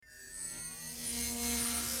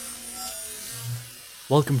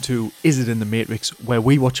Welcome to Is It in the Matrix, where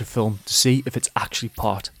we watch a film to see if it's actually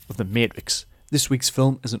part of the Matrix. This week's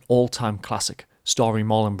film is an all-time classic, starring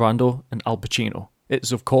Marlon Brando and Al Pacino. It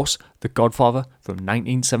is, of course, The Godfather from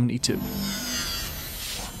 1972.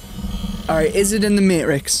 Alright, is it in the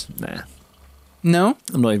Matrix? Nah, No?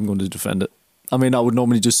 I'm not even going to defend it. I mean, I would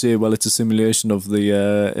normally just say, well, it's a simulation of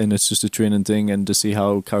the, and it's just a training thing, and to see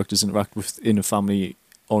how characters interact within a family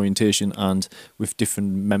orientation and with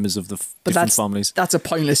different members of the different families. That's a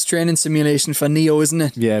pointless training simulation for Neo, isn't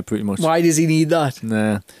it? Yeah, pretty much. Why does he need that?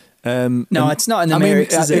 Nah. No, it's not in the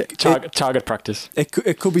Matrix, is it? Target practice. It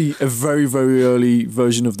could be a very, very early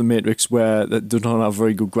version of the Matrix where they don't have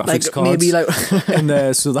very good graphics cards. Maybe like in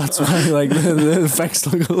there, so that's why like the effects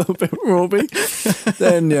look a little bit ropey.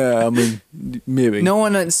 Then yeah, I mean, maybe. no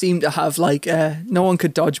one seemed to have no one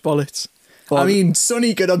could dodge bullets. Well, I mean,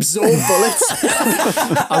 Sonny could absorb bullets.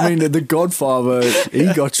 I mean, the Godfather,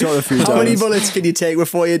 he got shot a few times. How many bullets can you take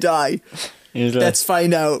before you die? Let's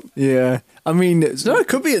find out. Yeah, I mean, No, it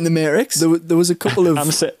could be in the Matrix. there was a couple of.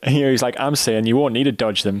 I'm saying you won't need to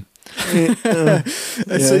dodge them.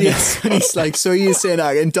 So yes, Sonny's like, so you're saying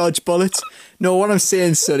I can dodge bullets? No, what I'm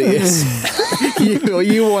saying, Sonny, is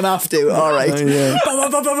you won't have to. All right. Yeah.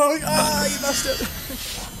 You bastard.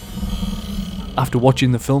 After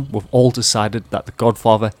watching the film, we've all decided that The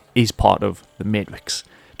Godfather is part of the Matrix.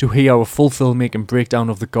 To hear our full filmmaking breakdown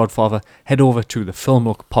of The Godfather, head over to the Film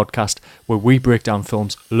Look podcast, where we break down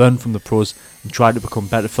films, learn from the pros, and try to become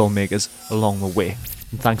better filmmakers along the way.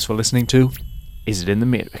 And thanks for listening to Is It in the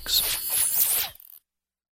Matrix?